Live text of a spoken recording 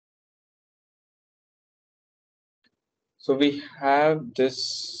So we have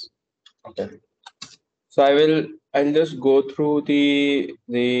this. Okay. So I'll just go through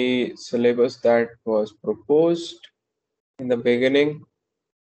the syllabus that was proposed in the beginning,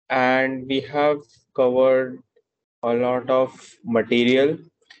 and we have covered a lot of material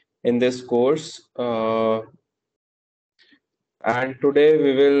in this course. And today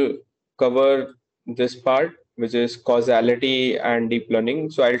we will cover this part, which is causality and deep learning.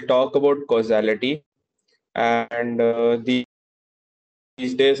 So I'll talk about causality, and these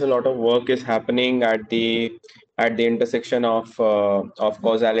days a lot of work is happening at the intersection of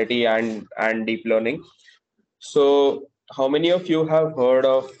causality and deep learning. So how many of you have heard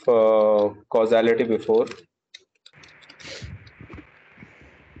of causality before?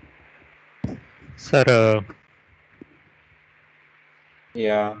 Sir,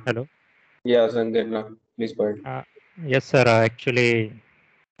 Yeah, hello. yeah, Sanjana, please go ahead. Uh, yes, sir. Actually,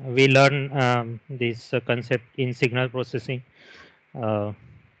 we learn this concept in signal processing, uh,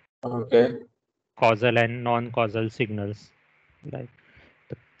 Okay. causal and non-causal signals. Like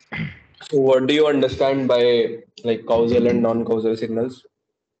So what do you understand by like causal and non-causal signals?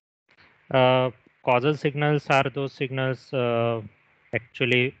 uh, causal signals are those signals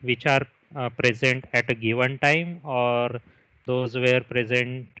actually which are present at a given time, or those were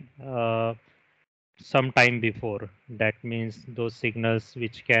present uh, some time before. That means those signals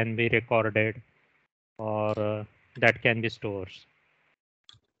which can be recorded or that can be stored.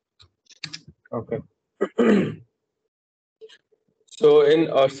 Okay. So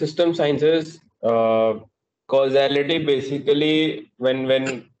in system sciences, causality basically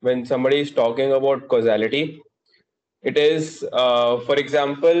when somebody is talking about causality, it is for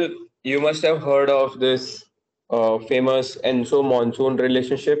example, you must have heard of this famous Enso monsoon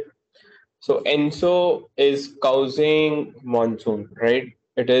relationship. So Enso is causing monsoon, right?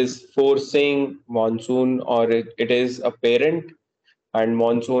 It is forcing monsoon, or it is a parent, and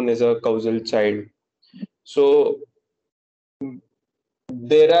monsoon is a causal child. So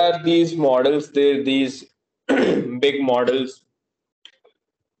there are these models, there these big models,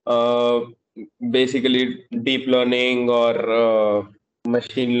 uh, basically deep learning or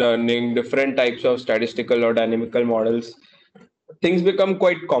machine learning, different types of statistical or dynamical models. Things become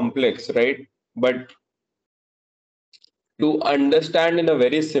quite complex, right? But to understand in a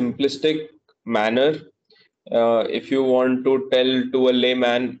very simplistic manner, if you want to tell to a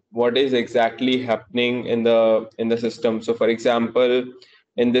layman what is exactly happening in the system. So for example,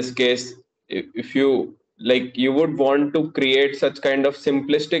 in this case, if you like, you would want to create such kind of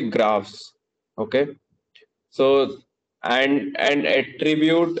simplistic graphs. Okay. So and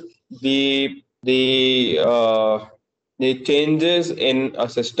attribute the changes in a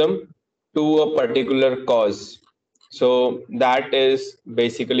system to a particular cause. So that is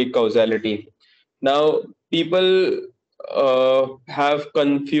basically causality. Now people have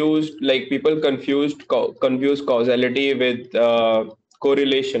confused, like people confuse causality with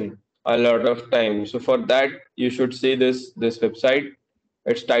correlation a lot of times. So for that, you should see this website.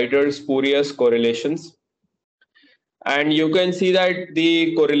 It's titled Spurious Correlations, and you can see that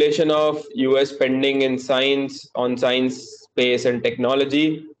the correlation of US spending in science, on science, space and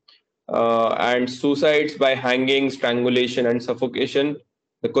technology, and suicides by hanging, strangulation and suffocation,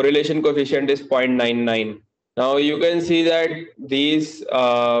 the correlation coefficient is 0.99. Now you can see that these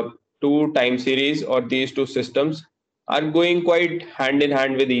two time series or these two systems are going quite hand in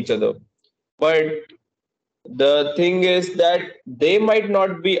hand with each other. But the thing is that they might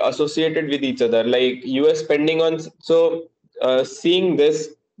not be associated with each other, like US spending on. So seeing this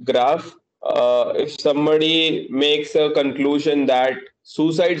graph, if somebody makes a conclusion that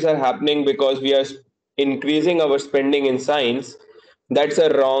suicides are happening because we are increasing our spending in science, that's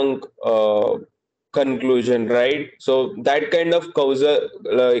a wrong conclusion, right? So that kind of causal,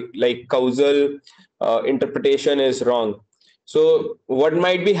 like causal interpretation is wrong. So what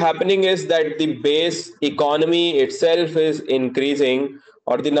might be happening is that the base economy itself is increasing,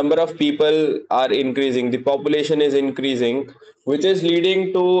 or the number of people are increasing, the population is increasing, which is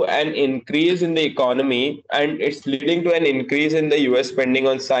leading to an increase in the economy, and it's leading to an increase in the US spending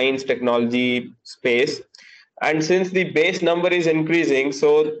on science, technology, space. And since the base number is increasing,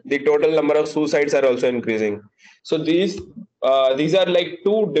 so the total number of suicides are also increasing. So these are like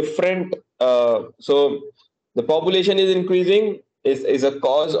two different. So the population is increasing is a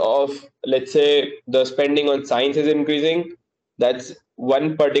cause of, let's say, the spending on science is increasing. That's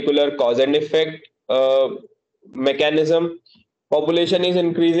one particular cause and effect mechanism. Population is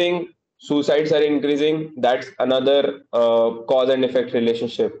increasing, suicides are increasing. That's another cause and effect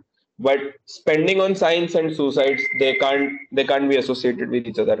relationship. But spending on science and suicides, they can't be associated with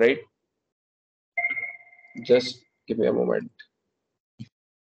each other, right? Just Give me a moment.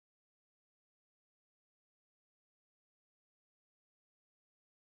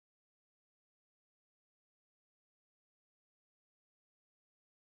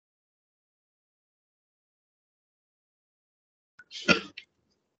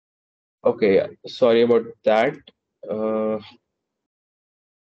 Okay, yeah, sorry about that. Uh,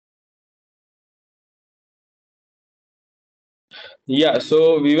 Yeah,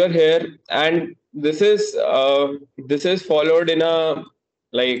 so we were here, and this is followed in a,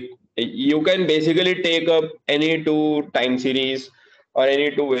 like, you can basically take up any two time series or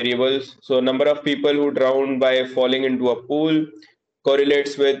any two variables. So number of people who drowned by falling into a pool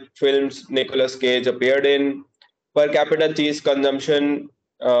correlates with films Nicolas Cage appeared in. Per capita cheese consumption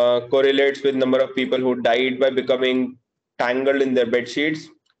correlates with number of people who died by becoming tangled in their bed sheets.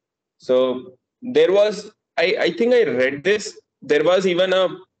 So there was, I think I read this. There was even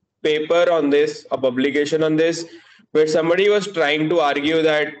a paper on this, a publication on this, where somebody was trying to argue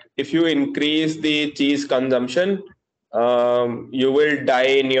that if you increase the cheese consumption, you will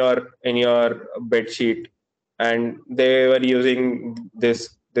die in your bed sheet, and they were using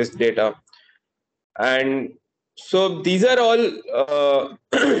this data. And so these are all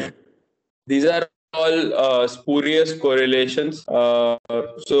these are all spurious correlations.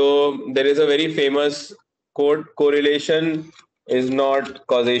 So there is a very famous quote: correlation is not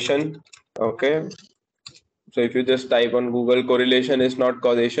causation. Okay, so if you just type on Google, correlation is not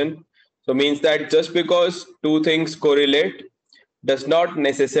causation, so means that just because two things correlate does not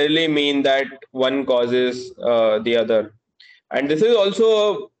necessarily mean that one causes the other. And this is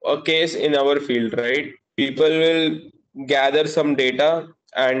also a case in our field, right? People will gather some data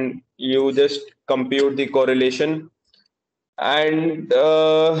and you just compute the correlation, and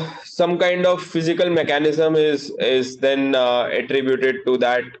some kind of physical mechanism is then attributed to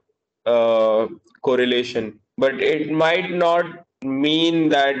that correlation, but it might not mean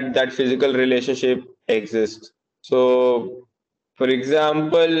that that physical relationship exists. So for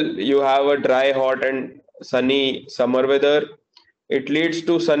example, you have a dry, hot and sunny summer weather, it leads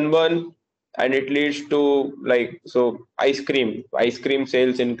to sunburn, and it leads to, like, so ice cream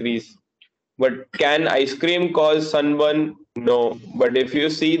sales increase. But can ice cream cause sunburn? No. But if you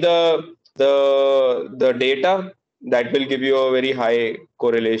see the data, that will give you a very high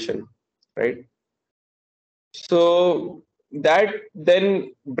correlation, right? So that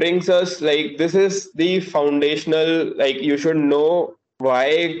then brings us, like, this is the foundational, like, you should know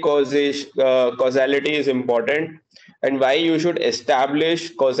why causality is important, and why you should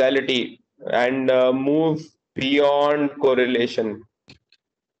establish causality and move beyond correlation.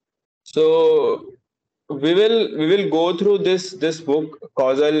 So we will go through this book,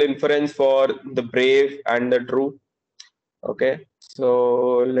 Causal Inference for the Brave and the True. Okay,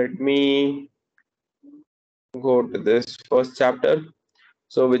 so let me go to this first chapter.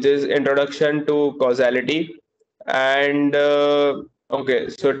 So which is Introduction to Causality. And okay,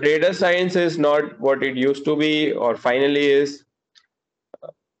 so data science is not what it used to be or finally is.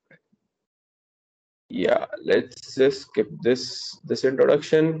 Yeah, let's just skip this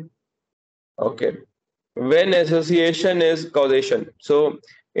introduction. Okay. When association is causation. So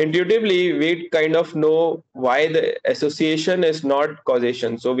intuitively, we kind of know why the association is not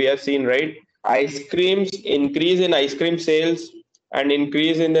causation. So we have seen, right? Ice creams, increase in ice cream sales and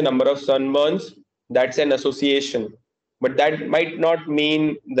increase in the number of sunburns. That's an association, but that might not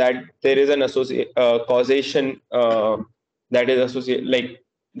mean that there is an causation that is associated. Like,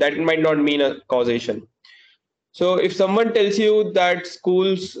 that might not mean a causation. So if someone tells you that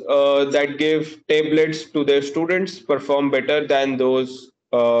schools that give tablets to their students perform better than those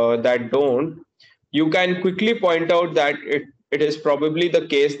that don't, you can quickly point out that it is probably the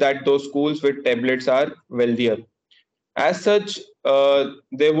case that those schools with tablets are wealthier. As such,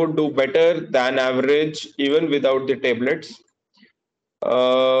 they would do better than average even without the tablets.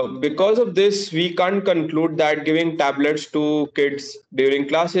 Because of this, we can't conclude that giving tablets to kids during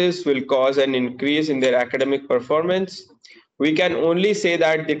classes will cause an increase in their academic performance. We can only say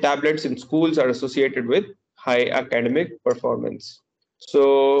that the tablets in schools are associated with high academic performance.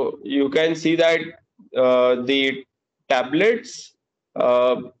 So you can see that the tablets,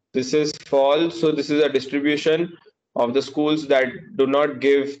 this is false. So this is a distribution of the schools that do not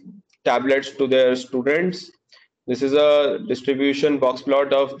give tablets to their students. This is a distribution box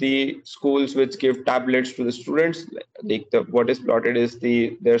plot of the schools which give tablets to the students. What is plotted is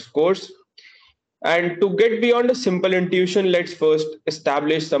their scores. And to get beyond a simple intuition, let's first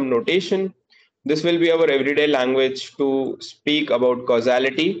establish some notation. This will be our everyday language to speak about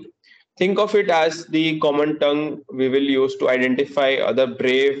causality. Think of it as the common tongue we will use to identify other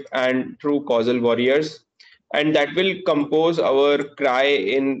brave and true causal warriors. and that will compose our cry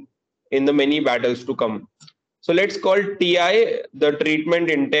in the many battles to come. So let's call TI the treatment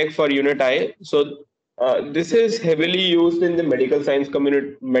intake for unit I. So this is heavily used in the medical science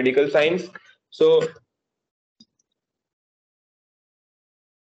community, medical science. So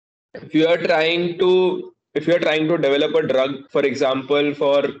if you are trying to develop a drug, for example,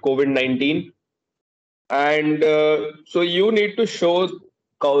 for COVID-19, and so you need to show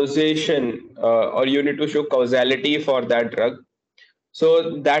causation, or you need to show causality for that drug.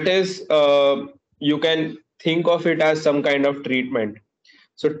 So that is, you can think of it as some kind of treatment.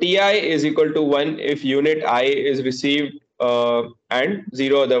 So TI is equal to 1 if unit I is received, and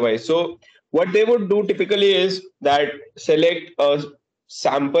 0 otherwise. So what they would do typically is that select a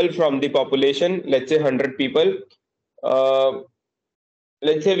sample from the population, let's say 100 people. Uh,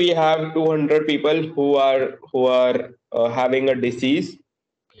 let's say we have 200 people who are having a disease.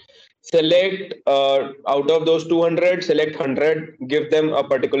 Select, out of those 200, select 100, give them a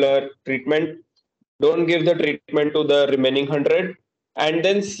particular treatment. Don't give the treatment to the remaining 100, and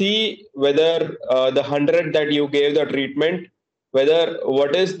then see whether the 100 that you gave the treatment, whether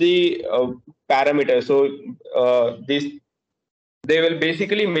what is the parameter. So this they will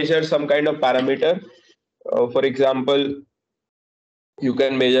basically measure some kind of parameter. For example, you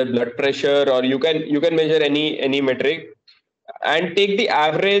can measure blood pressure, or you can measure any metric, and take the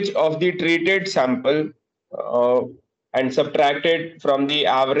average of the treated sample, uh, and subtract it from the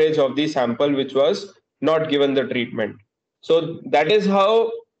average of the sample which was not given the treatment. So that is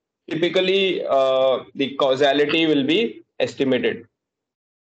how typically the causality will be estimated.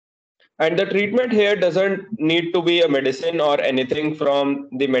 And the treatment here doesn't need to be a medicine or anything from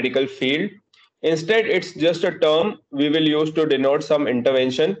the medical field. Instead, it's just a term we will use to denote some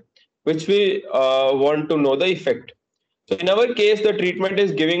intervention which we want to know the effect. So in our case, the treatment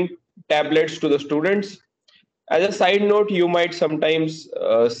is giving tablets to the students. As a side note, you might sometimes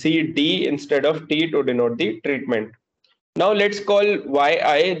see D instead of T to denote the treatment. Now let's call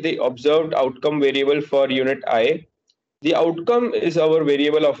yi the observed outcome variable for unit I. The outcome is our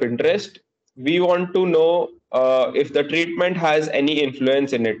variable of interest. We want to know if the treatment has any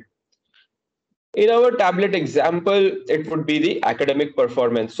influence in it. In our tablet example, it would be the academic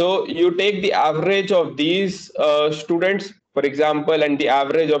performance. So you take the average of these students, for example, and the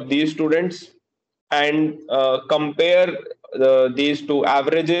average of these students, and compare these two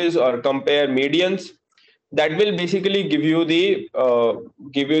averages or compare medians. That will basically give you the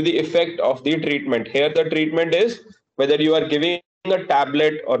effect of the treatment. Here, the treatment is whether you are giving a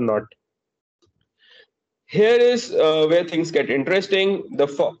tablet or not. Here is where things get interesting. The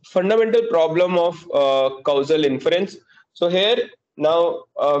fundamental problem of causal inference. So here now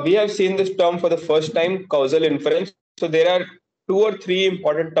we have seen this term for the first time, causal inference. So there are two or three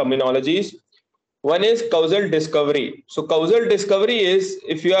important terminologies. One is causal discovery. So causal discovery is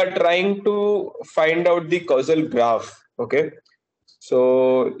if you are trying to find out the causal graph. Okay.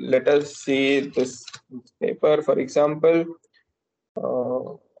 So let us see this paper, for example,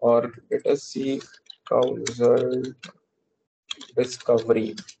 or let us see causal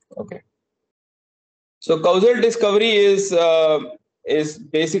discovery. Okay. So causal discovery is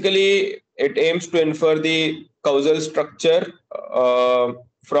basically it aims to infer the causal structure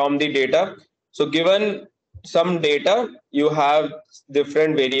from the data. So given some data, you have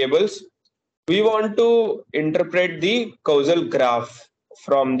different variables. We want to interpret the causal graph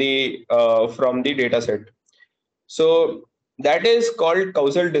from the data set. So that is called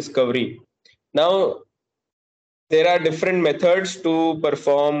causal discovery. Now there are different methods to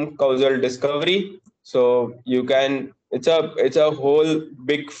perform causal discovery. So you can it's a whole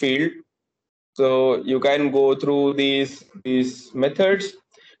big field. So you can go through these methods.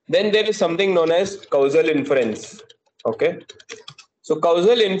 Then there is something known as causal inference. Okay. So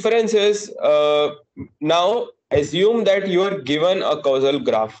causal inference is, now assume that you are given a causal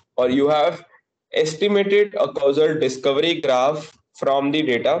graph, or you have estimated a causal discovery graph from the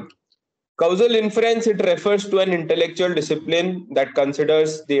data. Causal inference, it refers to an intellectual discipline that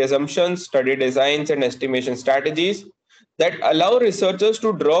considers the assumptions, study designs, and estimation strategies that allow researchers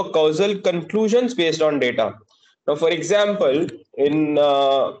to draw causal conclusions based on data. Now, for example, in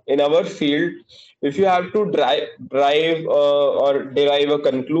our field, if you have to drive or derive a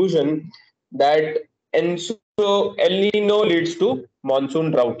conclusion that El Nino leads to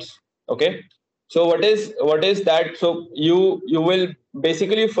monsoon droughts, okay, so what is that? So you will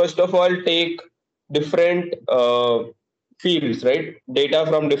basically first of all take different fields, right? Data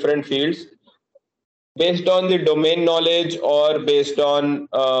from different fields based on the domain knowledge, or based on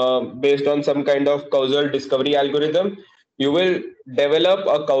some kind of causal discovery algorithm. You will develop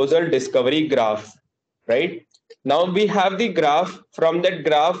a causal discovery graph, right? Now we have the graph. From that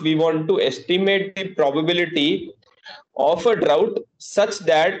graph, we want to estimate the probability of a drought such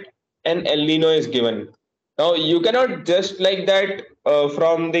that an El Nino is given. Now you cannot just like that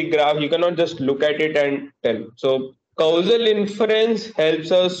from the graph. You cannot just look at it and tell. So causal inference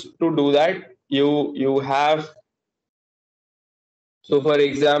helps us to do that. You have, so for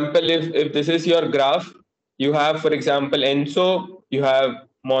example, if this is your graph, you have, for example, ENSO, you have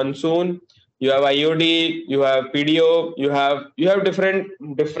monsoon, you have IOD, you have PDO, you have different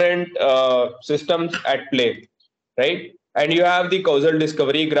systems at play, right? And you have the causal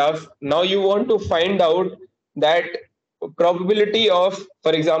discovery graph. Now you want to find out that probability of,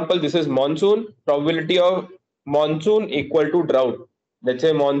 for example, this is monsoon, probability of monsoon equal to drought. Let's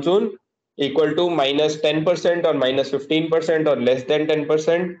say monsoon equal to minus 10% or minus 15% or less than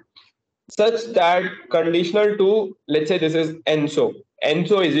 10%, such that conditional to, let's say this is ENSO.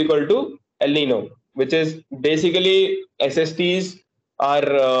 ENSO is equal to El Nino, which is basically SSTs are,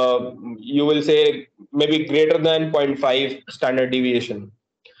 you will say, maybe greater than zero point 0.5 standard deviation.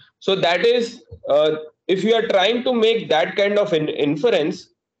 So that is, if you are trying to make that kind of inference,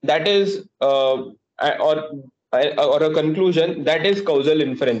 that is, or a conclusion, that is causal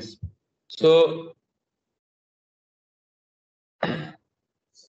inference. So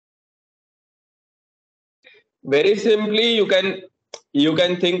very simply, you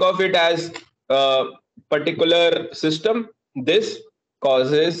can think of it as a particular system. This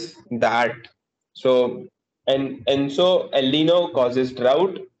causes that. So and so El Nino causes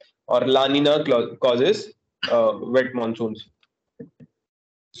drought, or La Nina causes wet monsoons.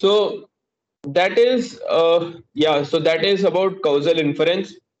 So that is, yeah. So that is about causal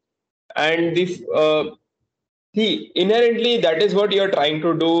inference, and the see, inherently, that is what you're trying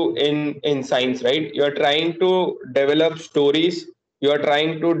to do in science, right? You're trying to develop stories, you're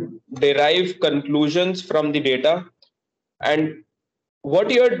trying to derive conclusions from the data, and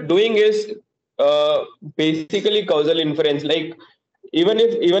what you're doing is uh, basically causal inference. Like even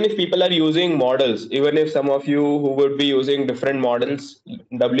if people are using models, even if some of you who would be using different models,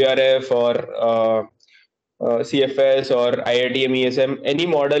 WRF or CFS or IITM ESM, any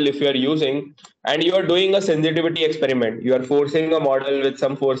model if you are using, and you are doing a sensitivity experiment, you are forcing a model with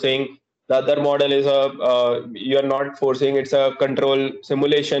some forcing. The other model is a, you are not forcing, it's a control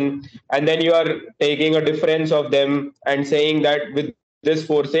simulation, and then you are taking a difference of them and saying that with this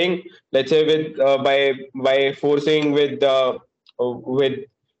forcing, let's say with by forcing with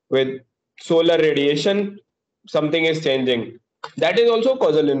with solar radiation, something is changing. That is also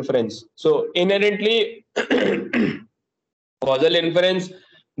causal inference. So inherently, causal inference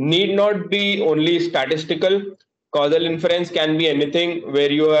need not be only statistical. Causal inference can be anything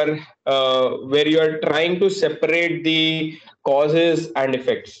where you are trying to separate the causes and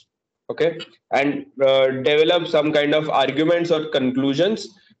effects, okay, and develop some kind of arguments or conclusions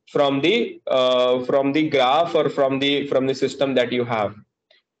from the graph or from the system that you have.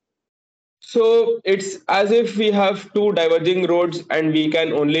 So it's as if we have two diverging roads and we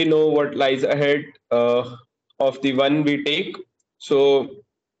can only know what lies ahead of the one we take. So,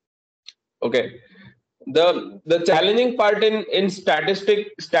 okay. The challenging part in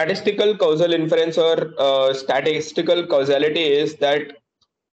statistical causal inference or statistical causality is that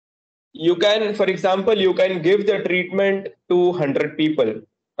you can, for example, you can give the treatment to 100 people.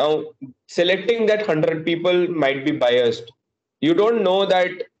 Now selecting that 100 people might be biased. You don't know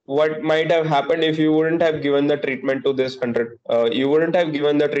that what might have happened if you wouldn't have given the treatment to this 100, you wouldn't have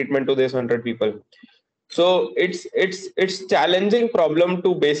given the treatment to this 100 people. So it's challenging problem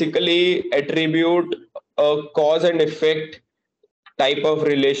to basically attribute a cause and effect type of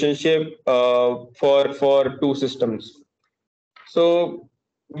relationship for two systems. So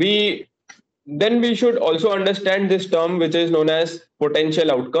we then we should also understand this term which is known as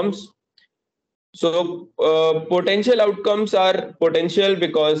potential outcomes. So potential outcomes are potential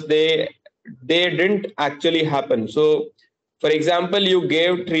because they didn't actually happen. So for example, you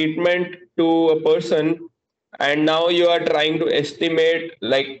gave treatment to a person, and now you are trying to estimate,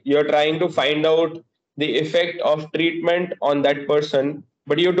 like you're trying to find out the effect of treatment on that person,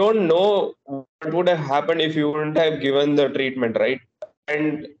 but you don't know what would have happened if you wouldn't have given the treatment, right?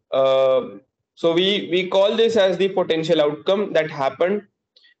 And so we call this as the potential outcome that happened,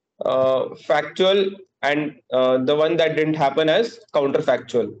 factual, and the one that didn't happen as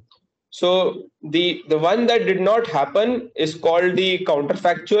counterfactual. So the one that did not happen is called the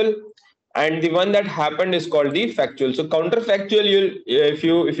counterfactual, and the one that happened is called the factual. So counterfactual, you'll if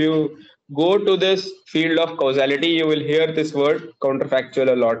you go to this field of causality, you will hear this word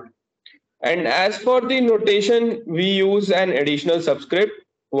counterfactual a lot. And as for the notation, we use an additional subscript.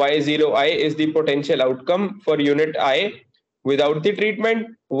 y0i is the potential outcome for unit I without the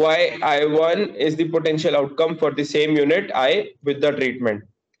treatment, yi1 is the potential outcome for the same unit I with the treatment.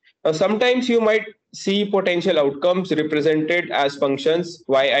 Now, sometimes you might see potential outcomes represented as functions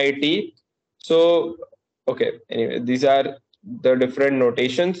yit. So, okay, anyway, these are the different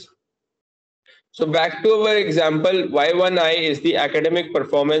notations. So back to our example, Y1I is the academic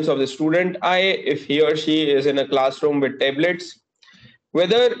performance of the student I if he or she is in a classroom with tablets.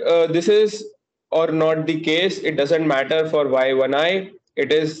 Whether this is or not the case, it doesn't matter for Y1I.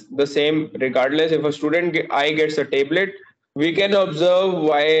 It is the same regardless. If a student I gets a tablet, we can observe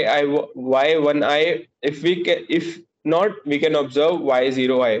Y1I. If not, we can observe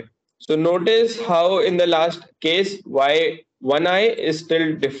Y0I. So notice how in the last case Y1I is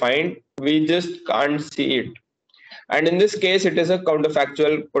still defined. We just can't see it. And in this case, it is a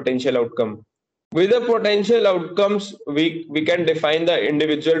counterfactual potential outcome. With the potential outcomes, we can define the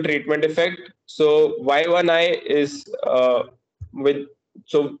individual treatment effect. So Y1I is with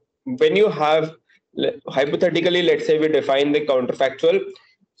so when you have hypothetically, let's say we define the counterfactual.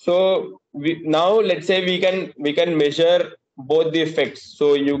 So now let's say we can measure both the effects.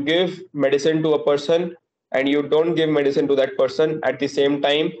 So you give medicine to a person and you don't give medicine to that person at the same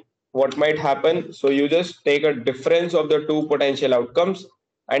time. What might happen? So you just take a difference of the two potential outcomes,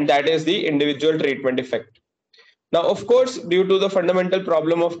 and that is the individual treatment effect. Now, of course, due to the fundamental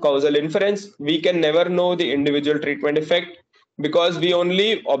problem of causal inference, we can never know the individual treatment effect because we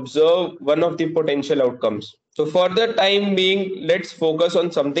only observe one of the potential outcomes. So, for the time being, let's focus on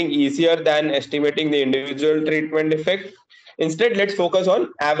something easier than estimating the individual treatment effect. Instead, let's focus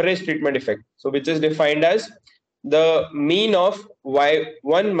on average treatment effect, so which is defined as the mean of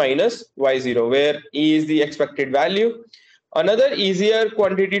y1 minus y0, where e is the expected value. Another easier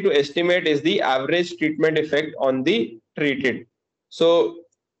quantity to estimate is the average treatment effect on the treated. So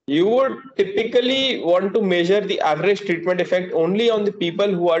you would typically want to measure the average treatment effect only on the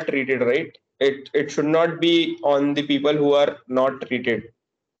people who are treated, right? It should not be on the people who are not treated.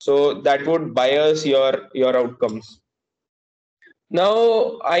 So that would bias your outcomes.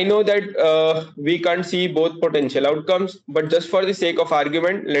 Now, I know that we can't see both potential outcomes, but just for the sake of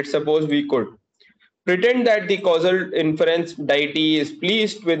argument, let's suppose we could. Pretend that the causal inference deity is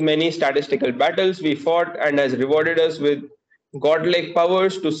pleased with many statistical battles we fought and has rewarded us with godlike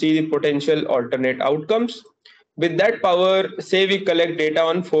powers to see the potential alternate outcomes. With that power, say we collect data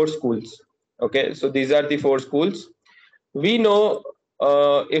on 4 schools. Okay, so these are the 4 schools. We know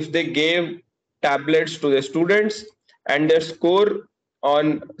if they gave tablets to the students and their score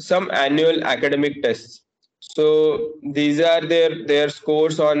on some annual academic tests. So these are their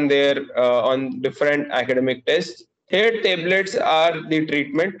scores on different academic tests. Here tablets are the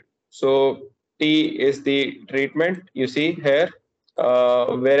treatment. So T is the treatment. You see here,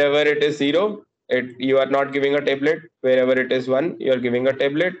 wherever it is 0, you are not giving a tablet. Wherever it is 1, you are giving a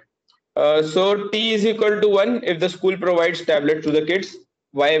tablet. So T is equal to 1 if the school provides tablet to the kids.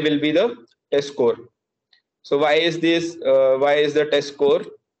 Y will be the test score. So Y is this? Y is the test score,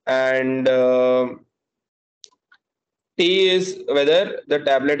 and T is whether the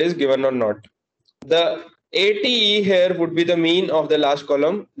tablet is given or not. The ATE here would be the mean of the last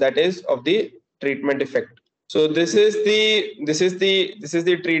column, that is of the treatment effect. So this is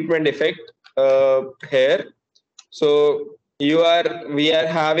the treatment effect here. So we are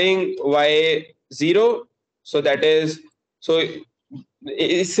having y0. So that is, so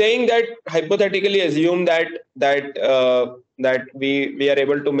it's saying that hypothetically assume that we are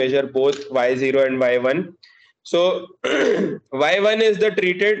able to measure both y0 and y1. So y1 is the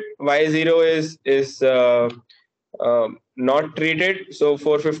treated, y0 is not treated. So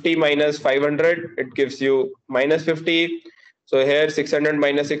 450 minus 500, it gives you minus 50. So here 600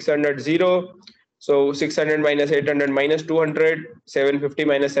 minus 600, 0. So 600 minus 800 minus 200, 750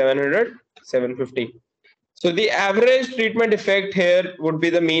 minus 700, 750. So the average treatment effect here would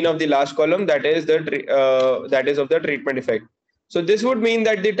be the mean of the last column, that is that is of the treatment effect. So this would mean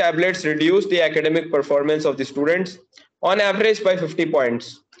that the tablets reduce the academic performance of the students on average by 50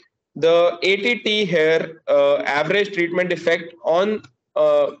 points. The ATT here, average treatment effect on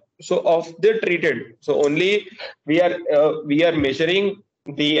so of the treated. So only we are measuring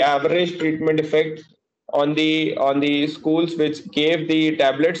the average treatment effect on the schools which gave the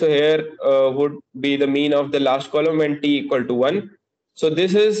tablet. So here would be the mean of the last column when t equal to 1. So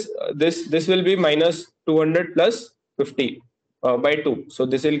this will be minus 200 plus 50 by 2. So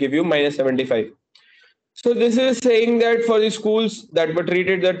this will give you minus 75. So this is saying that for the schools that were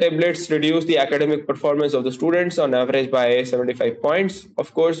treated, the tablets reduced the academic performance of the students on average by 75 points.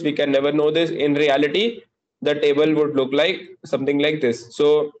 Of course, we can never know this in reality, the table would look like something like this.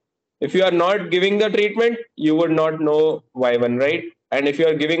 So if you are not giving the treatment, you would not know y1, right? And if you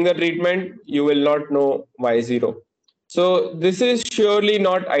are giving the treatment, you will not know y0. So this is surely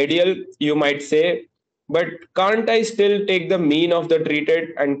not ideal, you might say, but can't I still take the mean of the treated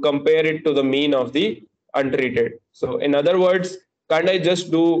and compare it to the mean of the untreated? So in other words, can't I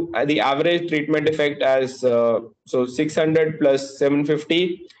just do the average treatment effect as so 600 plus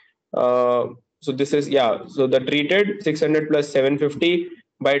 750? Uh, so this is, yeah, so the treated 600 plus 750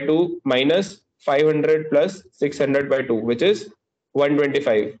 by 2 minus 500 plus 600 by 2, which is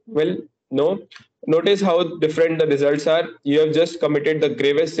 125. Well, no. Notice how different the results are. You have just committed the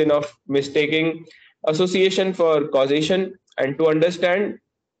gravest sin of mistaking association for causation. And to understand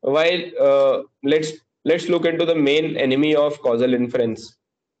why, let's look into the main enemy of causal inference.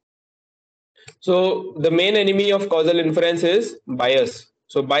 So the main enemy of causal inference is bias.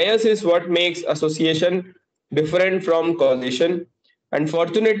 So bias is what makes association different from causation.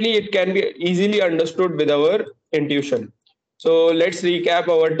 Unfortunately, it can be easily understood with our intuition. So let's recap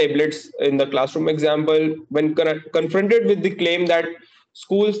our tablets in the classroom example. When confronted with the claim that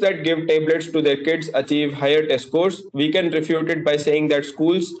schools that give tablets to their kids achieve higher test scores, we can refute it by saying that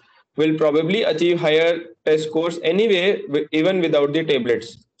schools will probably achieve higher test scores anyway, even without the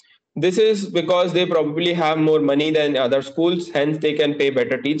tablets. This is because they probably have more money than other schools, hence they can pay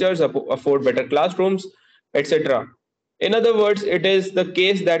better teachers, afford better classrooms, etc. In other words, it is the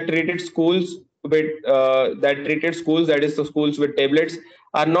case that treated schools, that is the schools with tablets,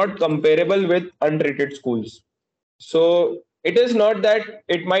 are not comparable with untreated schools. So it is not that,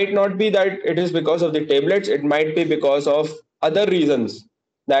 it might not be that it is because of the tablets, it might be because of other reasons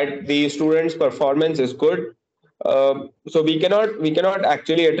that the students' performance is good. So we cannot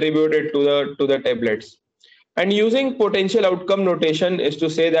actually attribute it to the tablets. And using potential outcome notation is to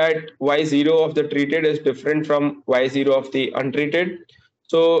say that y0 of the treated is different from y0 of the untreated.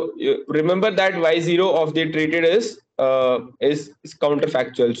 So remember that y0 of the treated is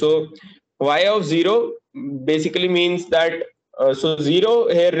counterfactual. So y of 0 basically means that, so 0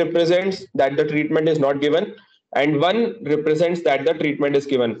 here represents that the treatment is not given, and 1 represents that the treatment is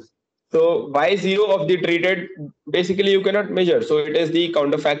given. So y0 of the treated basically you cannot measure. So it is the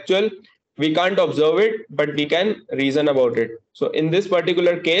counterfactual. We can't observe it, but we can reason about it. So in this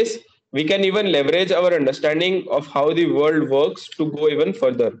particular case, we can even leverage our understanding of how the world works to go even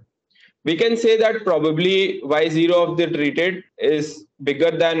further. We can say that probably y0 of the treated is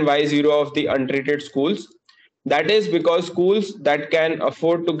bigger than y0 of the untreated schools. That is because schools that can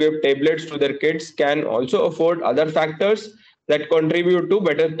afford to give tablets to their kids can also afford other factors that contribute to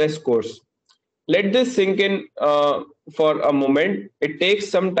better test scores. Let this sink in for a moment. It takes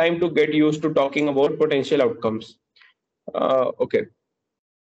some time to get used to talking about potential outcomes. Okay.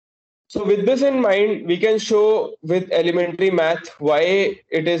 So with this in mind, we can show with elementary math why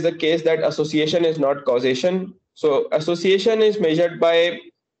it is the case that association is not causation. So association is measured by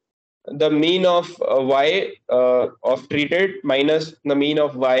the mean of y of treated minus the mean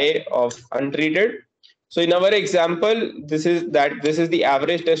of y of untreated. So in our example, this is the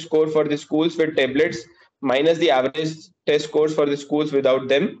average test score for the schools with tablets minus the average test scores for the schools without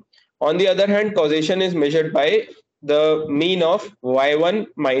them. On the other hand, causation is measured by the mean of y1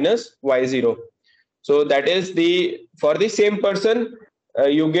 minus y0. So that is the, for the same person,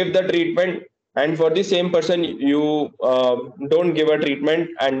 you give the treatment, and for the same person you don't give a treatment,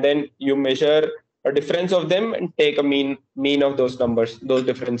 and then you measure a difference of them and take a mean of those numbers, those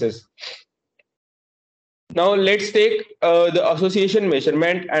differences. Now let's take the association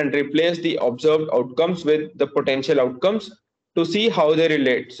measurement and replace the observed outcomes with the potential outcomes to see how they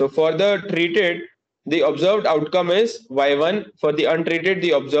relate. So for the treated, the observed outcome is y1. For the untreated,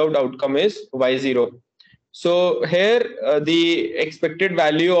 the observed outcome is y0. So here the expected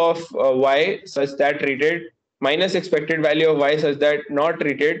value of y such that treated minus expected value of y such that not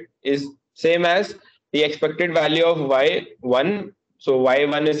treated is same as the expected value of y1. So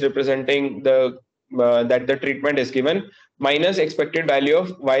y1 is representing the that the treatment is given minus expected value of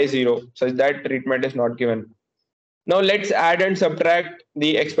y0 such that treatment is not given. Now let's add and subtract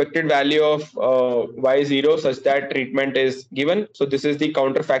the expected value of y0 such that treatment is given. So this is the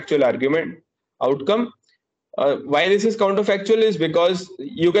counterfactual argument outcome. Why this is counterfactual is because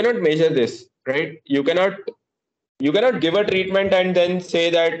you cannot measure this, right? You cannot give a treatment and then say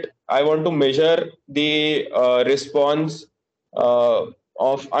that I want to measure the response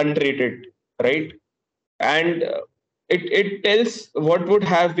of untreated, right? And it tells what would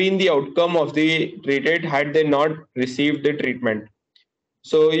have been the outcome of the treated had they not received the treatment.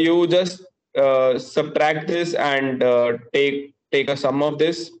 So you just subtract this and take a sum of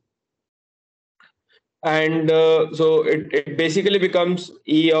this. And so it basically becomes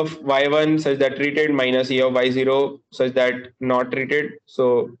E of y1 such that treated minus E of y0 such that not treated.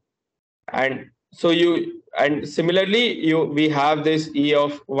 So and similarly we have this E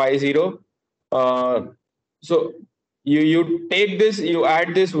of y0. uh, so you take this, you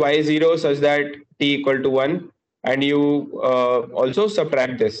add this y0 such that t equal to 1, and you also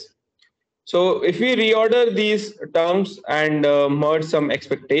subtract this. So if we reorder these terms and merge some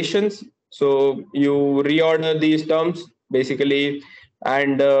expectations, so you reorder these terms basically,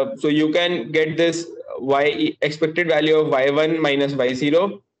 and so you can get this y expected value of y1 minus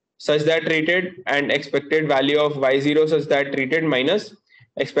y0 such that treated, and expected value of y0 such that treated minus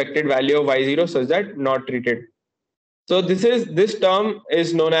expected value of y0 such that not treated. So this term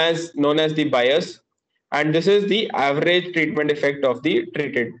is known as the bias, and this is the average treatment effect of the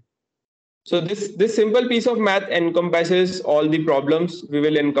treated. So this simple piece of math encompasses all the problems we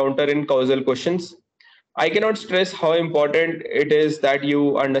will encounter in causal questions. I cannot stress how important it is that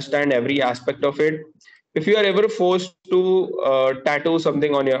you understand every aspect of it. If you are ever forced to tattoo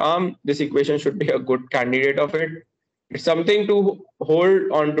something on your arm, this equation should be a good candidate of it. It's something to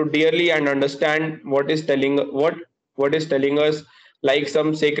hold on to dearly and understand what is telling us, like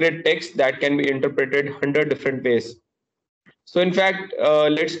some sacred text that can be interpreted 100 different ways. So, in fact,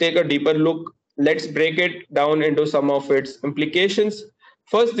 let's take a deeper look. Let's break it down into some of its implications.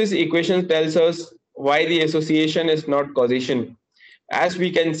 First, this equation tells us why the association is not causation. As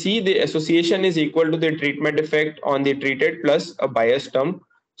we can see, the association is equal to the treatment effect on the treated plus a bias term.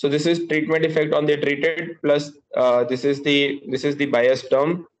 So this is treatment effect on the treated plus this is the bias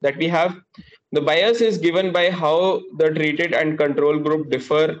term that we have. The bias is given by how the treated and control group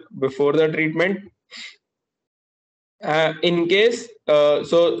differ before the treatment. In case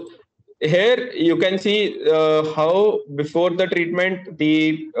so here you can see how before the treatment,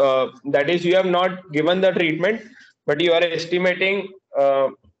 the that is, you have not given the treatment, but you are estimating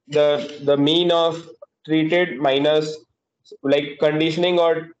the mean of treated minus, like conditioning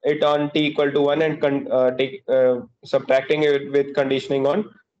or it on t equal to 1, and subtracting it with conditioning on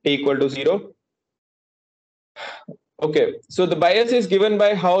t equal to 0. Okay, so the bias is given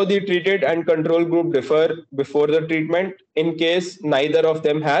by how the treated and control group differ before the treatment in case neither of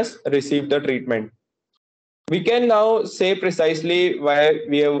them has received the treatment. We can now say precisely why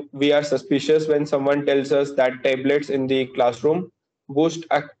we are suspicious when someone tells us that tablets in the classroom boost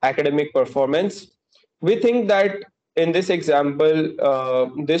academic performance. We think that in this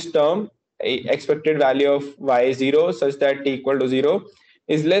example, this term, expected value of y0 such that t equal to 0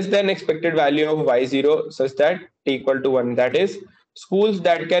 is less than expected value of y0 such that t equal to 1. That is, schools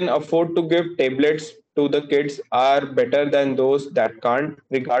that can afford to give tablets to the kids are better than those that can't,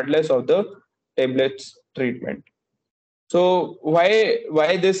 regardless of the tablets treatment. So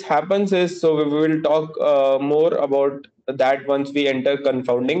why this happens is, so we will talk more about that once we enter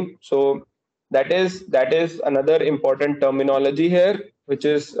confounding. So that is another important terminology here, which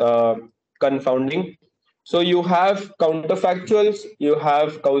is confounding. So you have counterfactuals, you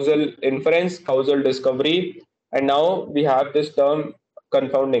have causal inference, causal discovery, and now we have this term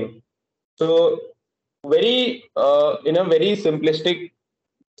confounding. So very in a very simplistic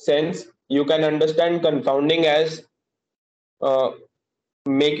sense, you can understand confounding as uh,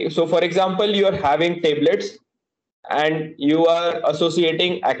 making. So for example, you are having tablets and you are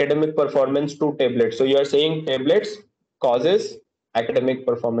associating academic performance to tablets. So you are saying tablets causes academic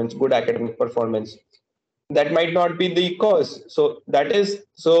performance, good academic performance. That might not be the cause. So tablets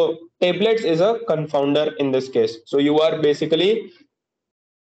is a confounder in this case. So you are basically,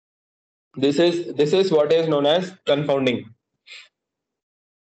 this is what is known as confounding.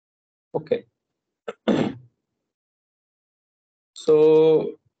 Okay.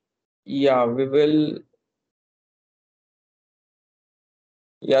 So yeah, we will.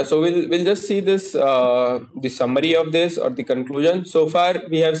 Yeah, so we'll just see this the summary of this, or the conclusion. So far,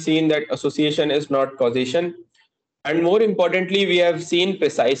 we have seen that association is not causation, and more importantly, we have seen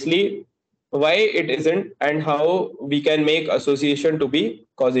precisely why it isn't and how we can make association to be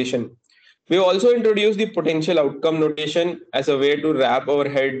causation. We also introduced the potential outcome notation as a way to wrap our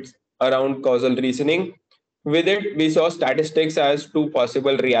heads around causal reasoning. With it, we saw statistics as two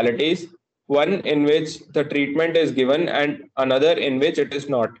possible realities, one in which the treatment is given and another in which it is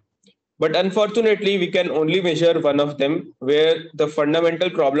not. But unfortunately, we can only measure one of them, where the fundamental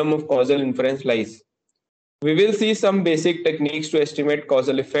problem of causal inference lies. We will see some basic techniques to estimate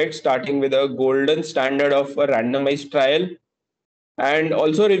causal effects, starting with a golden standard of a randomized trial, and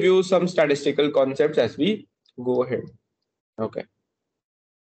also review some statistical concepts as we go ahead. Okay.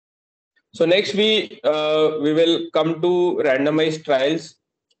 So next we will come to randomized trials.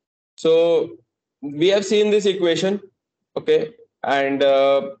 So we have seen this equation, okay, and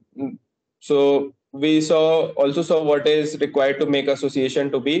so we also saw what is required to make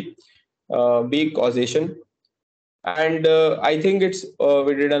association to be causation, and I think it's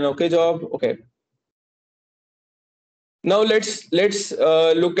we did an okay job. Okay, now let's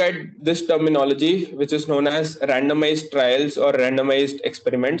look at this terminology, which is known as randomized trials or randomized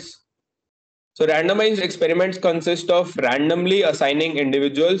experiments. So randomized experiments consist of randomly assigning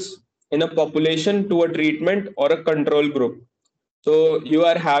individuals in a population to a treatment or a control group. So you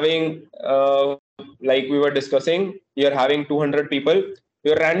are having, like we were discussing, you're having 200 people.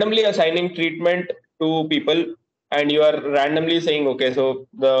 You're randomly assigning treatment to people, and you are randomly saying, okay, so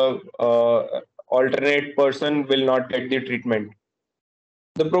the alternate person will not get the treatment.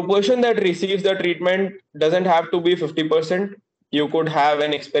 The proportion that receives the treatment doesn't have to be 50%. You could have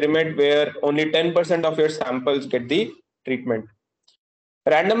an experiment where only 10% of your samples get the treatment.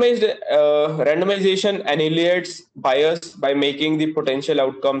 Randomization annihilates bias by making the potential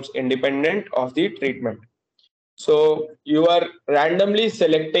outcomes independent of the treatment. So you are randomly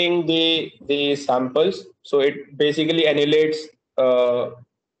selecting the samples. So it basically annihilates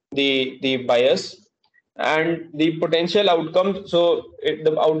the bias and the potential outcome. So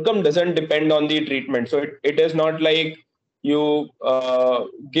the outcome doesn't depend on the treatment. So it is not like you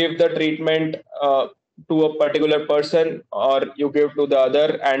give the treatment to a particular person or you give to the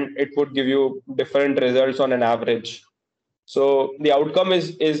other and it would give you different results on an average. So the outcome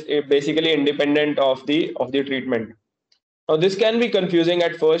is basically independent of the treatment. Now this can be confusing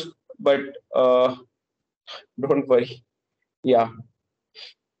at first, but don't worry. Yeah.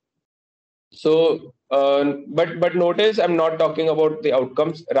 So, but notice I'm not talking about the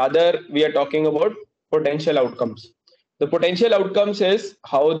outcomes. Rather, we are talking about potential outcomes. The potential outcomes is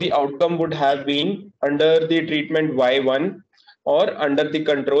how the outcome would have been under the treatment Y1 or under the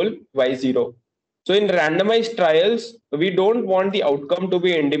control Y0. So in randomized trials, we don't want the outcome to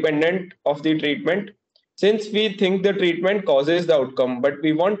be independent of the treatment since we think the treatment causes the outcome, but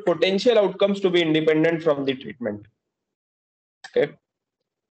we want potential outcomes to be independent from the treatment. Okay.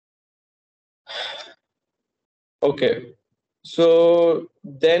 Okay. So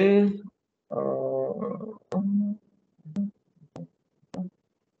then,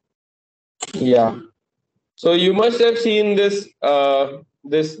 yeah. So you must have seen this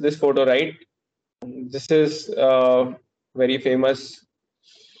photo, right? This is very famous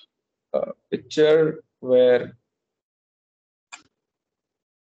picture where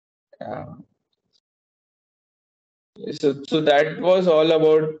uh, so that was all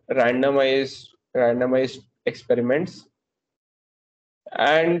about randomized experiments,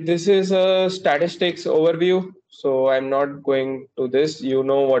 and this is a statistics overview. So I'm not going to this. You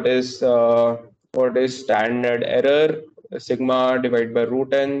know what is standard error, sigma divided by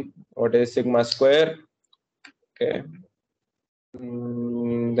root n. What is sigma square? Okay.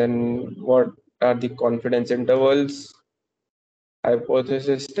 Then what are the confidence intervals?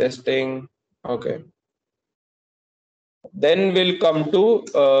 Hypothesis testing. Okay. Then we'll come to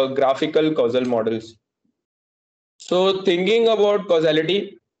graphical causal models. So thinking about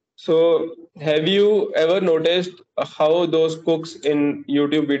causality, so have you ever noticed how those cooks in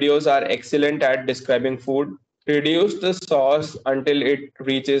YouTube videos are excellent at describing food? Reduce the sauce until it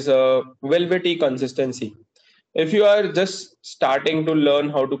reaches a velvety consistency. If you are just starting to learn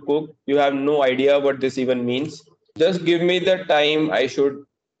how to cook, you have no idea what this even means. Just give me the time I should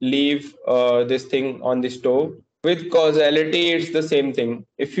leave this thing on the stove. With causality, it's the same thing.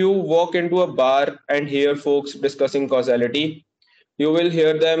 If you walk into a bar and hear folks discussing causality, you will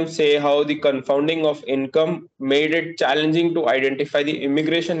hear them say how the confounding of income made it challenging to identify the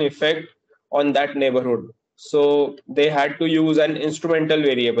immigration effect on that neighborhood. So they had to use an instrumental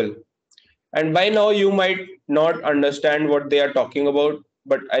variable. And by now, you might not understand what they are talking about,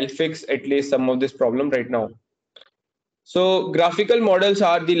 but I'll fix at least some of this problem right now. So graphical models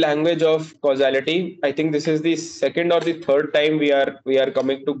are the language of causality. I think this is the second or the third time we are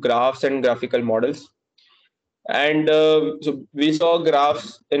coming to graphs and graphical models. And so we saw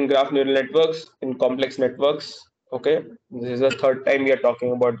graphs in graph neural networks, in complex networks. Okay, this is the third time we are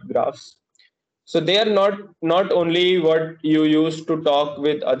talking about graphs. So they are not only what you use to talk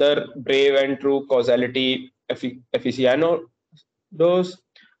with other brave and true causality aficionados,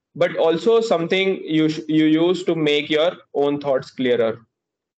 but also something you use to make your own thoughts clearer.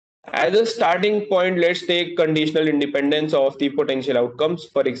 As a starting point, let's take conditional independence of the potential outcomes.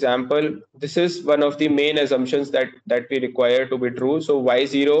 For example, this is one of the main assumptions that we require to be true. So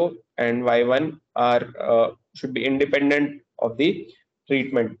y0 and y1 are should be independent of the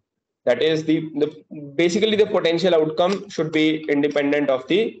treatment. That is the basically the potential outcome should be independent of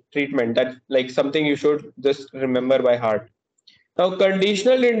the treatment. That's like something you should just remember by heart. Now,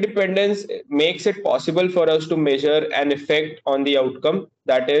 conditional independence makes it possible for us to measure an effect on the outcome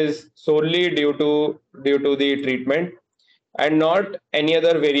that is solely due to the treatment and not any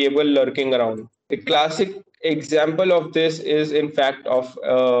other variable lurking around. The classic example of this is in fact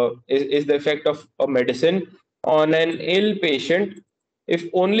is the effect of a medicine on an ill patient. If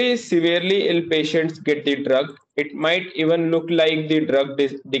only severely ill patients get the drug, it might even look like the drug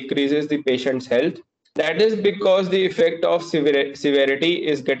decreases the patient's health. That is because the effect of severity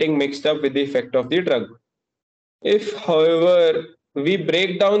is getting mixed up with the effect of the drug. If, however, we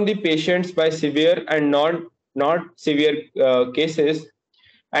break down the patients by severe and not severe cases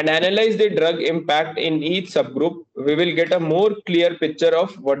and analyze the drug impact in each subgroup, we will get a more clear picture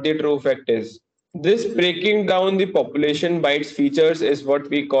of what the true effect is. This breaking down the population by its features is what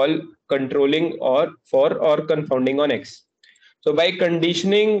we call controlling or confounding on X. So by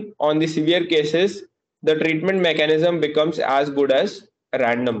conditioning on the severe cases, the treatment mechanism becomes as good as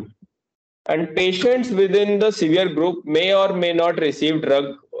random. And patients within the severe group may or may not receive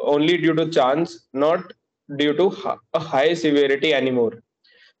drug only due to chance, not due to a high severity anymore.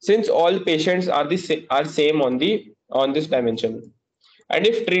 Since all patients are are same on this dimension. And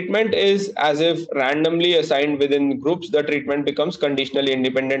if treatment is as if randomly assigned within groups, the treatment becomes conditionally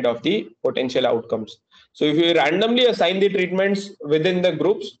independent of the potential outcomes. So if you randomly assign the treatments within the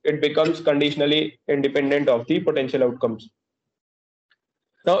groups, it becomes conditionally independent of the potential outcomes.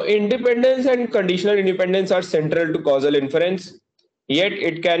 Now, independence and conditional independence are central to causal inference, yet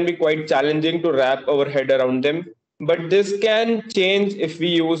it can be quite challenging to wrap our head around them. But this can change if we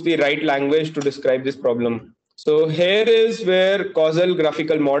use the right language to describe this problem. So, here is where causal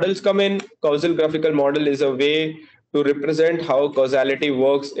graphical models come in. Causal graphical model is a way to represent how causality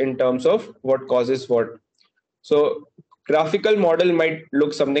works in terms of what causes what. So, graphical model might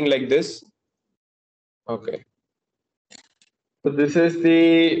look something like this. Okay. So this is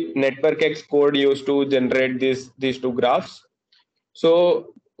the network X code used to generate these two graphs.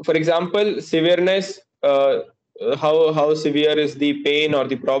 So, for example, severeness, how severe is the pain or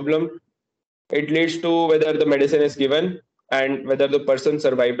the problem? It leads to whether the medicine is given and whether the person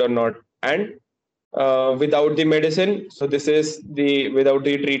survived or not. And without the medicine, so this is the without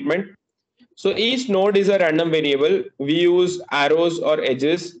the treatment. So each node is a random variable. We use arrows or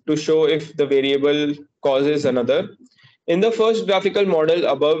edges to show if the variable causes another. In the first graphical model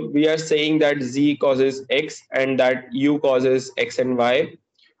above, we are saying that Z causes X and that U causes X and Y.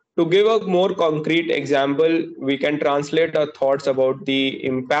 To give a more concrete example, we can translate our thoughts about the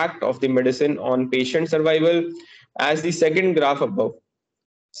impact of the medicine on patient survival as the second graph above.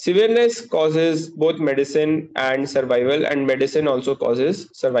 Severeness causes both medicine and survival, and medicine also causes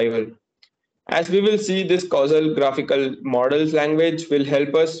survival. As we will see, this causal graphical models language will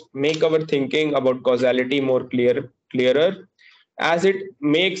help us make our thinking about causality more clearer, as it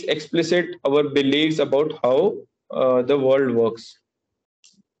makes explicit our beliefs about how the world works.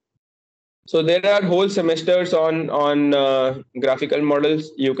 So there are whole semesters on graphical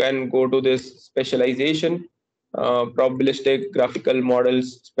models. You can go to this specialization, probabilistic graphical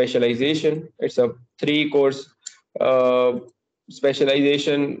models specialization. It's a 3 course uh,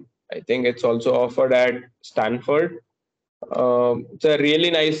 specialization. I think it's also offered at Stanford. It's a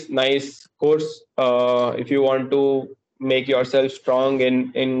really nice course if you want to make yourself strong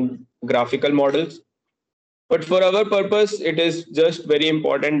in graphical models. But for our purpose, it is just very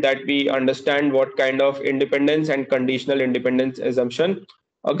important that we understand what kind of independence and conditional independence assumption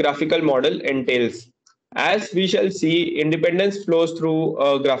a graphical model entails. As we shall see, independence flows through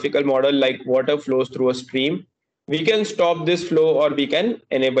a graphical model like water flows through a stream. We can stop this flow or we can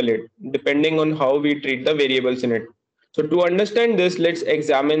enable it, depending on how we treat the variables in it. So to understand this, let's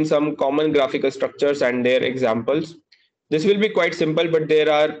examine some common graphical structures and their examples. This will be quite simple, but they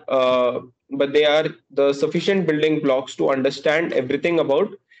are the sufficient building blocks to understand everything about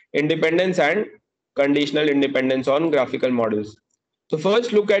independence and conditional independence on graphical models. So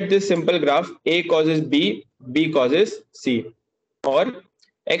first, look at this simple graph: A causes B, B causes C, or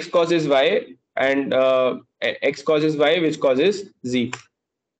X causes Y, and X causes Y, which causes Z.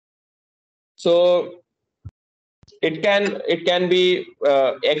 So it can be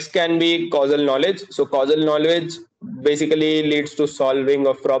X can be causal knowledge. So causal knowledge basically leads to solving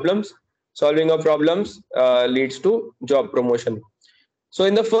of problems leads to job promotion. So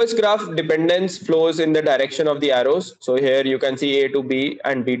in the first graph, dependence flows in the direction of the arrows. So here you can see A to B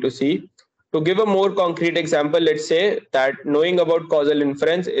and B to C. To give a more concrete example, let's say that knowing about causal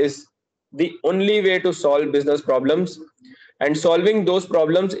inference is the only way to solve business problems, and solving those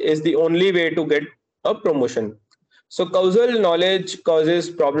problems is the only way to get a promotion. So causal knowledge causes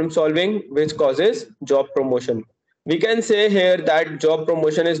problem solving, which causes job promotion. We can say here that job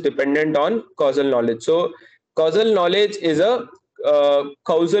promotion is dependent on causal knowledge. So causal knowledge is a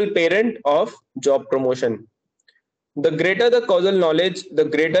causal parent of job promotion. The greater the causal knowledge, the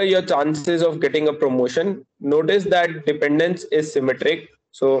greater your chances of getting a promotion. Notice that dependence is symmetric.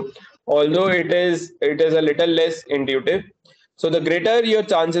 So although it is a little less intuitive, so the greater your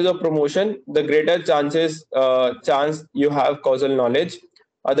chances of promotion, the greater chance you have causal knowledge.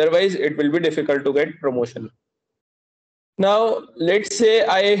 Otherwise, it will be difficult to get promotion. Now, let's say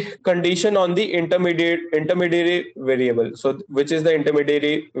I condition on the intermediary variable. So, which is the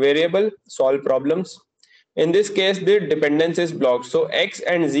intermediary variable? Solve problems. In this case, the dependence is blocked. So, x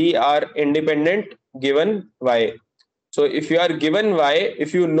and z are independent given y. So, if you are given y,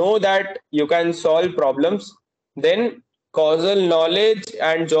 if you know that you can solve problems, then causal knowledge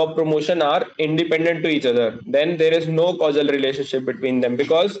and job promotion are independent to each other. Then there is no causal relationship between them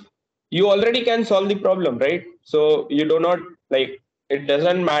because you already can solve the problem, right? So you do not, like, it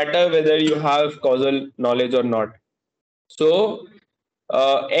doesn't matter whether you have causal knowledge or not. So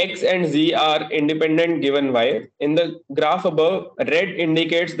x and z are independent given y. In the graph above, red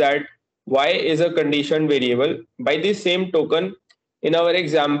indicates that y is a conditioned variable. By the same token, in our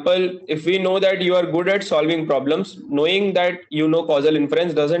example, if we know that you are good at solving problems, knowing that you know causal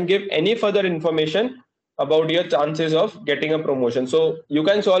inference doesn't give any further information about your chances of getting a promotion. So you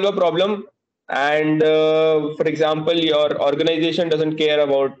can solve a problem, and for example, your organization doesn't care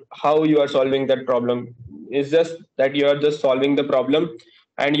about how you are solving that problem. It's just that you are just solving the problem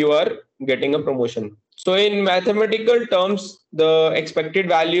and you are getting a promotion. So in mathematical terms, the expected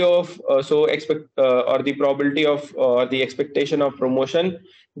value of or the probability of or the expectation of promotion,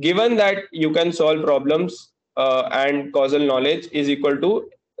 given that you can solve problems and causal knowledge, is equal to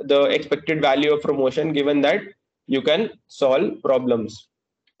the expected value of promotion given that you can solve problems.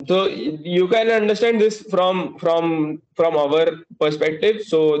 So you can understand this from our perspective.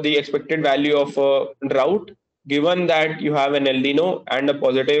 So the expected value of a drought, given that you have an El Nino and a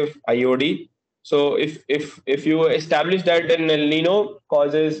positive IOD. So if you establish that an El Nino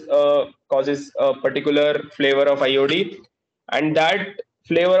causes a particular flavor of IOD, and that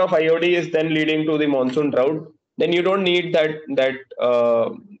flavor of IOD is then leading to the monsoon drought, then you don't need that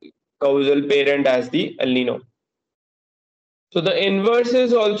causal parent as the El Nino. So the inverse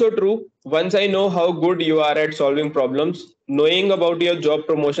is also true. Once I know how good you are at solving problems, knowing about your job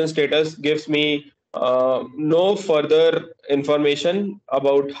promotion status gives me no further information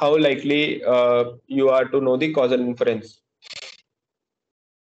about how likely you are to know the causal inference.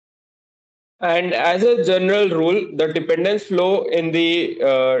 And as a general rule, the dependence flow in the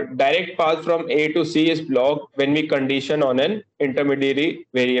direct path from A to C is blocked when we condition on an intermediary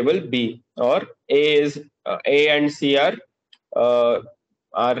variable B, or A and C uh,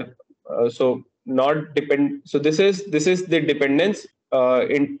 are so not depend. So this is the dependence.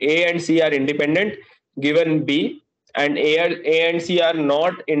 In A and C are independent given B, and A and C are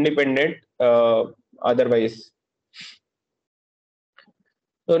not independent otherwise.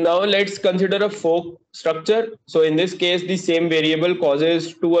 So now let's consider a fork structure. So in this case, the same variable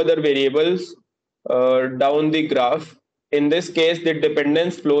causes two other variables down the graph. In this case, the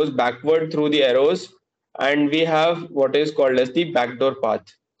dependence flows backward through the arrows, and we have what is called as the backdoor path.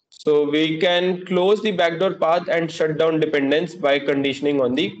 So we can close the backdoor path and shut down dependence by conditioning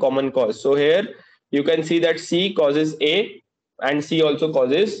on the common cause. So here you can see that C causes A and C also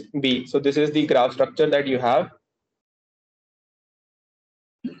causes B. So this is the graph structure that you have.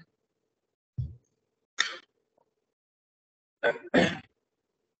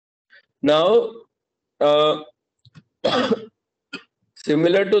 Now, uh,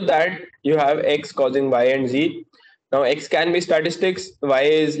 similar to that, you have X causing Y and Z. Now, X can be statistics, Y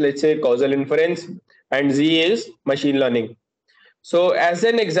is, let's say, causal inference, and Z is machine learning. So, as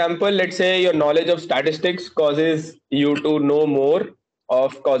an example, let's say your knowledge of statistics causes you to know more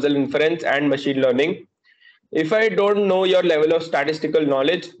of causal inference and machine learning. If I don't know your level of statistical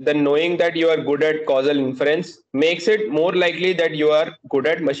knowledge, then knowing that you are good at causal inference makes it more likely that you are good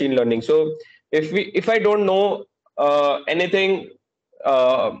at machine learning. So if I don't know anything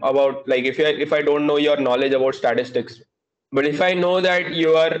about, like, if I don't know your knowledge about statistics, but if I know that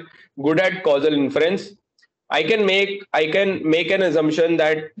you are good at causal inference, I can make an assumption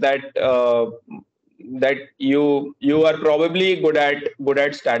that you are probably good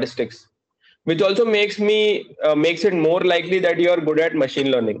at statistics, which also makes it more likely that you are good at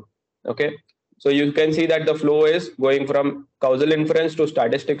machine learning. Okay, so you can see that the flow is going from causal inference to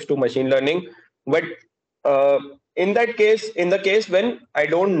statistics to machine learning. But in the case when I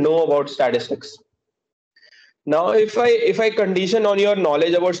don't know about statistics. Now if I condition on your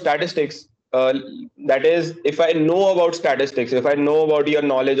knowledge about statistics, uh, that is, if I know about statistics, if I know about your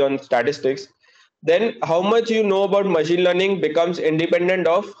knowledge on statistics, then how much you know about machine learning becomes independent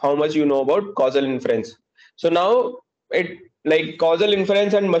of how much you know about causal inference. So now it, like causal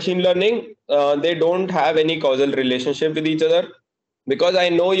inference and machine learning, they don't have any causal relationship with each other, because I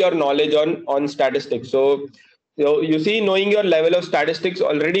know your knowledge on statistics. So you see, knowing your level of statistics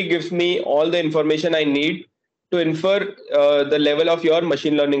already gives me all the information I need to infer the level of your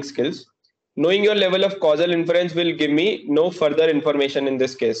machine learning skills. Knowing your level of causal inference will give me no further information in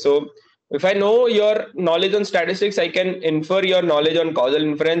this case. So if I know your knowledge on statistics, I can infer your knowledge on causal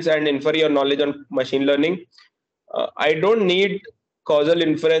inference and infer your knowledge on machine learning. I don't need causal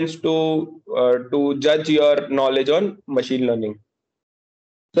inference to judge your knowledge on machine learning.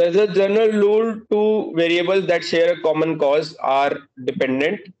 So as a general rule, two variables that share a common cause are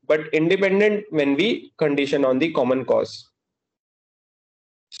dependent but independent when we condition on the common cause.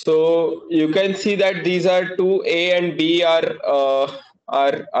 So you can see that these are two, A and B are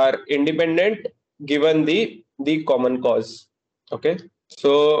independent given the common cause. Okay.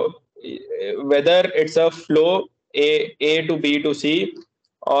 So whether it's a flow A to B to C,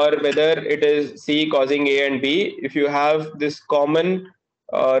 or whether it is C causing A and B, if you have this common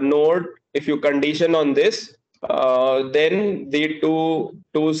node, if you condition on this, then the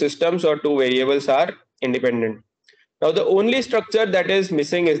two systems or two variables are independent. Now the only structure that is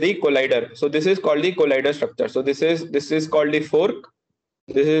missing is the collider. So this is called the collider structure. So this is called the fork.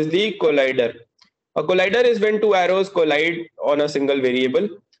 This is the collider. A collider is when two arrows collide on a single variable.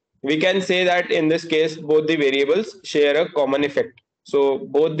 We can say that in this case, both the variables share a common effect. So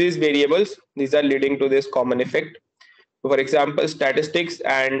both these variables, these are leading to this common effect. For example, statistics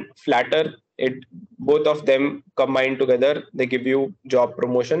and flatter, it both of them combined together, they give you job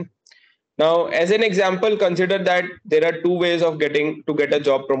promotion. Now, as an example, consider that there are two ways of getting to get a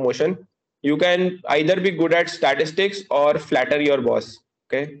job promotion. You can either be good at statistics or flatter your boss.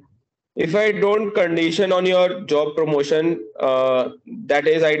 Okay. If I don't condition on your job promotion, that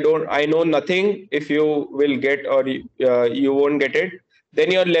is, I know nothing if you will get or you won't get it. Then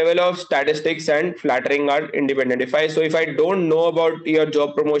your level of statistics and flattering are independent. If I don't know about your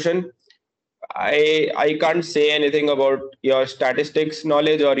job promotion, I can't say anything about your statistics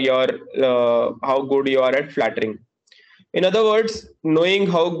knowledge or your how good you are at flattering. In other words, knowing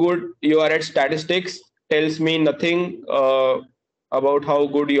how good you are at statistics tells me nothing about how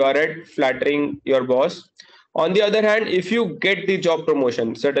good you are at flattering your boss. On the other hand, if you get the job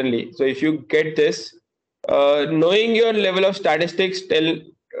promotion, certainly. So if you get this, knowing your level of statistics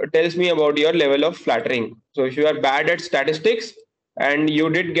tells me about your level of flattering. So if you are bad at statistics and you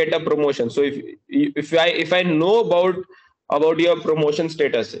did get a promotion, so if I know about your promotion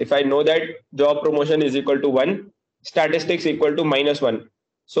status, if I know that job promotion is equal to 1, statistics equal to -1,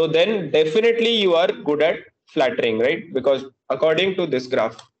 so then definitely you are good at flattering, right? Because according to this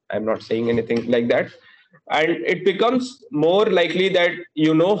graph, I'm not saying anything like that, and it becomes more likely that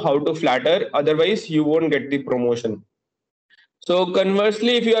you know how to flatter, otherwise you won't get the promotion. So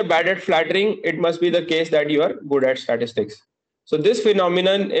conversely, if you are bad at flattering, it must be the case that you are good at statistics. So this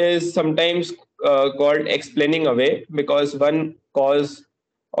phenomenon is sometimes called explaining away, because one cause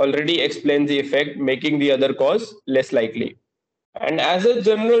already explains the effect, making the other cause less likely. And as a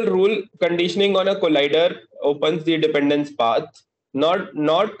general rule, conditioning on a collider opens the dependence path.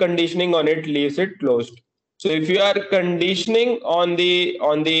 Not conditioning on it leaves it closed. So if you are conditioning on the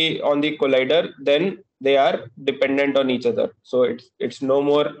collider, then they are dependent on each other. So it's no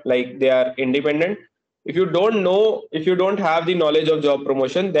more like they are independent. If you don't have the knowledge of job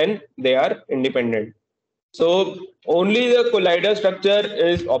promotion, then they are independent. So only the collider structure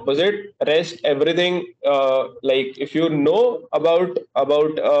is opposite. Rest everything, like if you know about a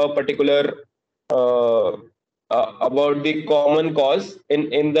particular about the common cause.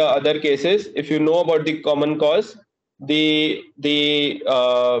 In the other cases, if you know about the common cause, the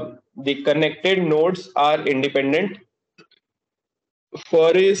connected nodes are independent.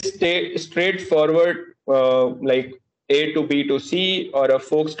 For a straightforward like A to B to C or a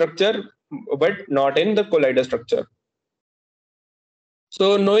fork structure, but not in the collider structure.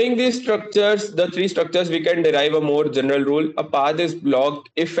 So knowing these structures, the three structures, we can derive a more general rule. A path is blocked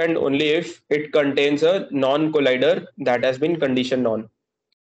if and only if it contains a non-collider that has been conditioned on.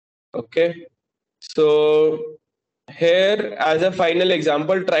 Okay. So here, as a final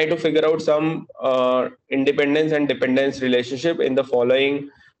example, try to figure out some independence and dependence relationship in the following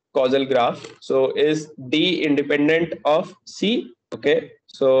causal graph. So is D independent of C? Okay.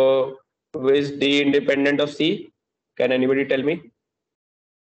 So is D independent of C? Can anybody tell me?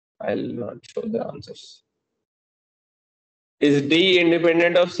 I'll not show the answers. Is D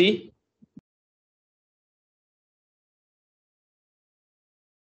independent of C?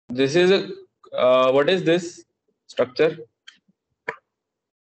 This is a what is this structure?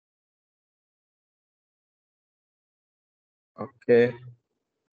 Okay.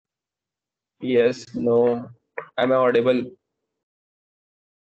 Yes. No. Am I audible?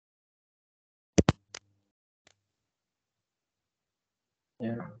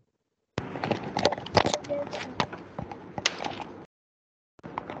 Yeah.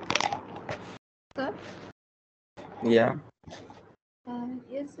 Sir? Yeah.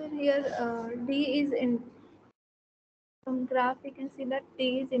 Yes, sir. Here, D is in from graph. We can see that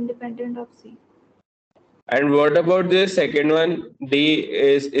D is independent of C. And what about the second one? D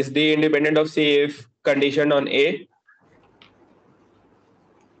is D independent of C if conditioned on A?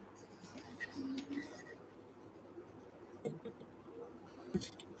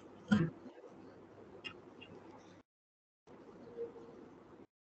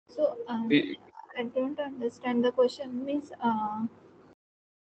 So, I don't understand the question. Means,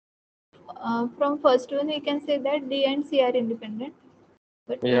 from first one we can say that D and C are independent,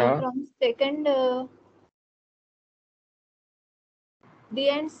 but Yeah. from second, D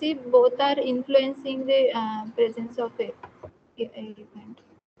and C both are influencing the presence of a event.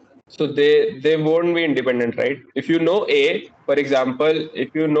 So they won't be independent, right? If you know A, for example,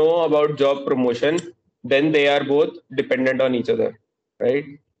 if you know about job promotion, then they are both dependent on each other, right?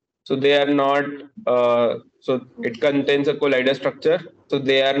 So they are not. So it contains a collider structure. So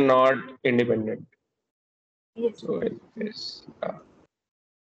they are not independent. Yes. So it is.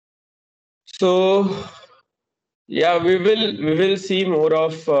 So yeah, we will see more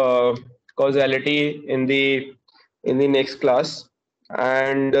of causality in the next class.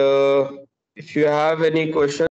 And if you have any questions.